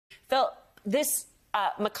Phil, this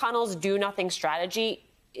McConnell's do-nothing strategy,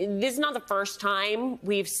 this is not the first time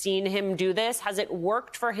we've seen him do this. Has it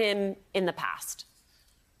worked for him in the past?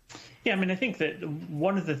 Yeah, I mean, I think that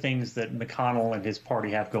one of the things that McConnell and his party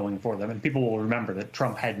have going for them, and people will remember that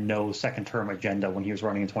Trump had no second-term agenda when he was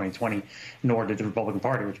running in 2020, nor did the Republican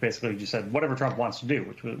Party, which basically just said whatever Trump wants to do,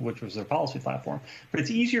 which was their policy platform. But it's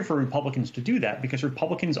easier for Republicans to do that because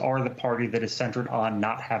Republicans are the party that is centered on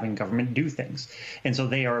not having government do things, and so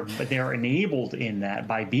they are enabled in that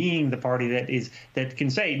by being the party that can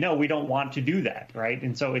say no, we don't want to do that, right?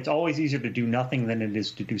 And so it's always easier to do nothing than it is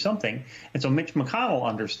to do something. And so Mitch McConnell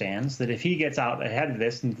understands that if he gets out ahead of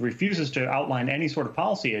this and refuses to outline any sort of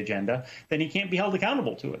policy agenda, then he can't be held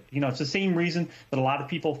accountable to it. You know, it's the same reason that a lot of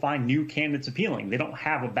people find new candidates appealing. They don't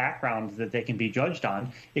have a background that they can be judged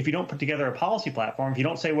on. If you don't put together a policy platform, if you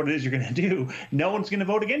don't say what it is you're going to do, no one's going to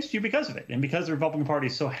vote against you because of it. And because the Republican Party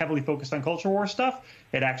is so heavily focused on culture war stuff,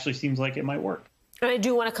 it actually seems like it might work. And I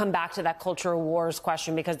do want to come back to that culture wars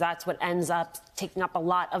question because that's what ends up taking up a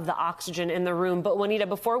lot of the oxygen in the room. But Juanita,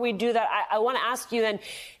 before we do that, I want to ask you then,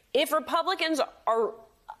 if Republicans are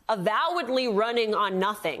avowedly running on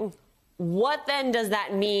nothing, what then does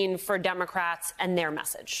that mean for Democrats and their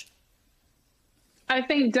message? I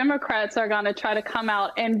think Democrats are going to try to come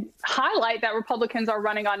out and highlight that Republicans are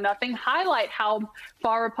running on nothing, highlight how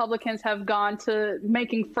far Republicans have gone to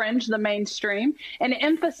making fringe the mainstream, and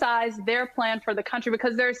emphasize their plan for the country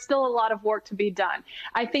because there's still a lot of work to be done.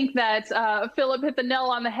 I think that Philip hit the nail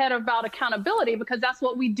on the head about accountability because that's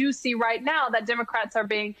what we do see right now, that Democrats are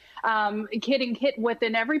being getting hit with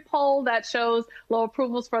in every poll that shows low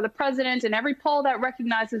approvals for the president and every poll that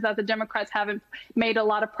recognizes that the Democrats haven't made a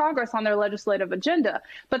lot of progress on their legislative agenda.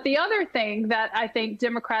 But the other thing that I think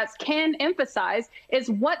Democrats can emphasize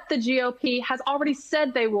is what the GOP has already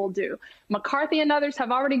said they will do. McCarthy and others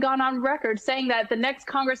have already gone on record saying that the next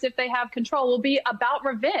Congress, if they have control, will be about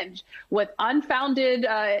revenge with unfounded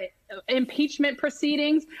impeachment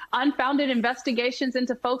proceedings, unfounded investigations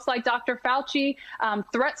into folks like Dr. Fauci,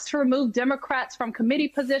 threats to remove Democrats from committee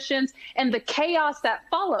positions, and the chaos that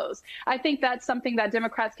follows. I think that's something that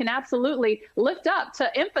Democrats can absolutely lift up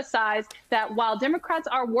to emphasize that while Democrats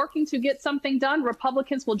are working to get something done,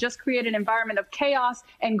 Republicans will just create an environment of chaos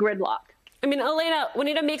and gridlock. I mean, Elena,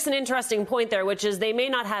 Juanita makes an interesting point there, which is they may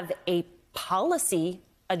not have a policy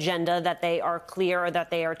agenda that they are clear or that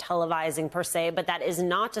they are televising per se, but that is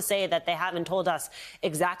not to say that they haven't told us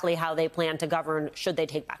exactly how they plan to govern should they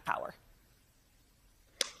take back power.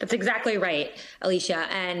 That's exactly right, Alicia.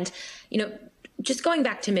 And, you know, just going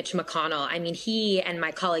back to Mitch McConnell, I mean, he and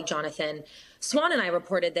my colleague Jonathan Swan and I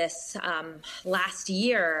reported this last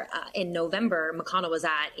year in November. McConnell was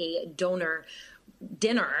at a donor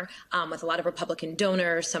dinner with a lot of Republican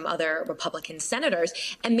donors, some other Republican senators,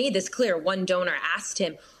 and made this clear. One donor asked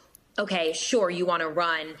him, okay, sure, you want to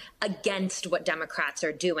run against what Democrats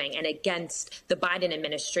are doing and against the Biden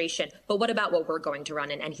administration, but what about what we're going to run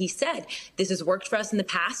in? And he said, this has worked for us in the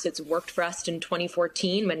past. It's worked for us in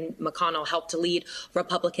 2014 when McConnell helped to lead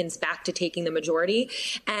Republicans back to taking the majority.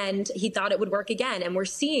 And he thought it would work again. And we're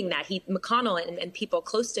seeing that. McConnell and people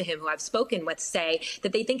close to him who I've spoken with say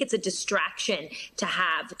that they think it's a distraction to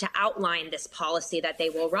outline this policy that they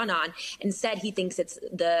will run on. Instead, he thinks it's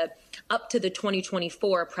up to the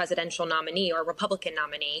 2024 presidential nominee or Republican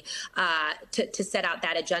nominee to set out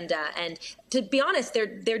that agenda. And to be honest,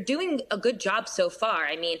 they're doing a good job so far.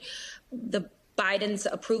 I mean, Biden's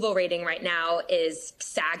approval rating right now is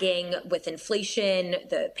sagging with inflation,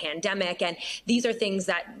 the pandemic, and these are things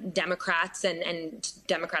that Democrats and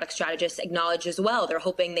Democratic strategists acknowledge as well. They're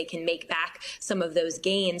hoping they can make back some of those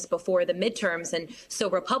gains before the midterms. And so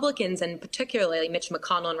Republicans, and particularly Mitch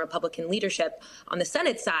McConnell and Republican leadership on the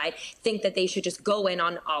Senate side, think that they should just go in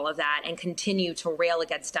on all of that and continue to rail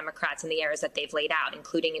against Democrats in the areas that they've laid out,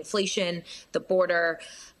 including inflation, the border,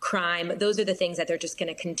 crime. Those are the things that they're just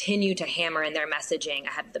going to continue to hammer in their messaging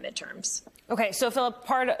ahead of the midterms. Okay, so Philip,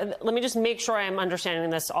 let me just make sure I'm understanding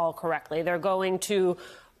this all correctly. They're going to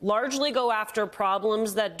largely go after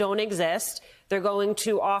problems that don't exist. They're going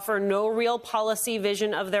to offer no real policy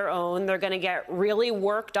vision of their own. They're going to get really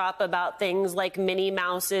worked up about things like Minnie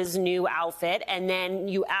Mouse's new outfit. And then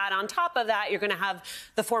you add on top of that, you're going to have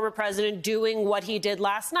the former president doing what he did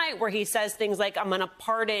last night, where he says things like, I'm going to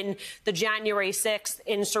pardon the January 6th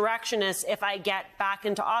insurrectionists if I get back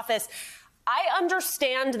into office. I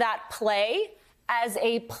understand that play as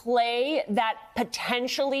a play that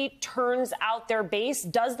potentially turns out their base.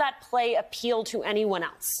 Does that play appeal to anyone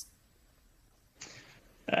else?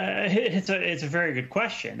 It's a very good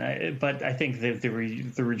question, but I think the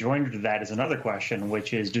rejoinder to that is another question,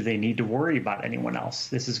 which is, do they need to worry about anyone else?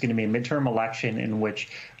 This is going to be a midterm election in which,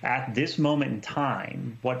 at this moment in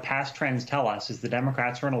time, what past trends tell us is the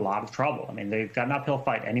Democrats are in a lot of trouble. I mean, they've got an uphill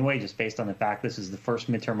fight anyway, just based on the fact this is the first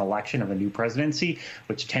midterm election of a new presidency,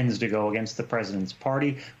 which tends to go against the president's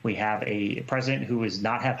party. We have a president who does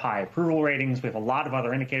not have high approval ratings. We have a lot of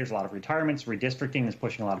other indicators, a lot of retirements. Redistricting is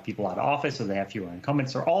pushing a lot of people out of office, so they have fewer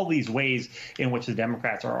incumbents. There are all these ways in which the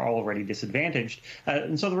Democrats are already disadvantaged,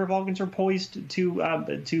 and so the Republicans are poised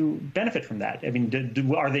to benefit from that. I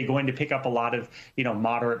mean, are they going to pick up a lot of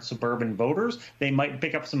moderate suburban voters? They might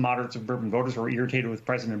pick up some moderate suburban voters who are irritated with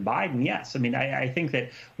President Biden. Yes, I mean, I think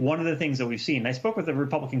that one of the things that we've seen. I spoke with a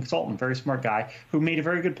Republican consultant, very smart guy, who made a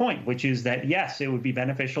very good point, which is that yes, it would be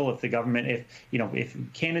beneficial if the government, if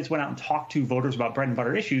candidates went out and talked to voters about bread and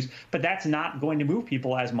butter issues, but that's not going to move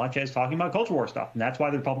people as much as talking about culture war stuff, and that's why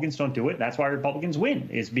the Republicans don't do it. That's why Republicans win,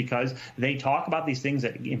 is because they talk about these things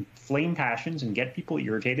that inflame passions and get people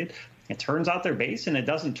irritated. It turns out their base, and it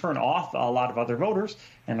doesn't turn off a lot of other voters.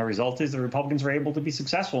 And the result is the Republicans are able to be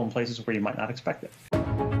successful in places where you might not expect it.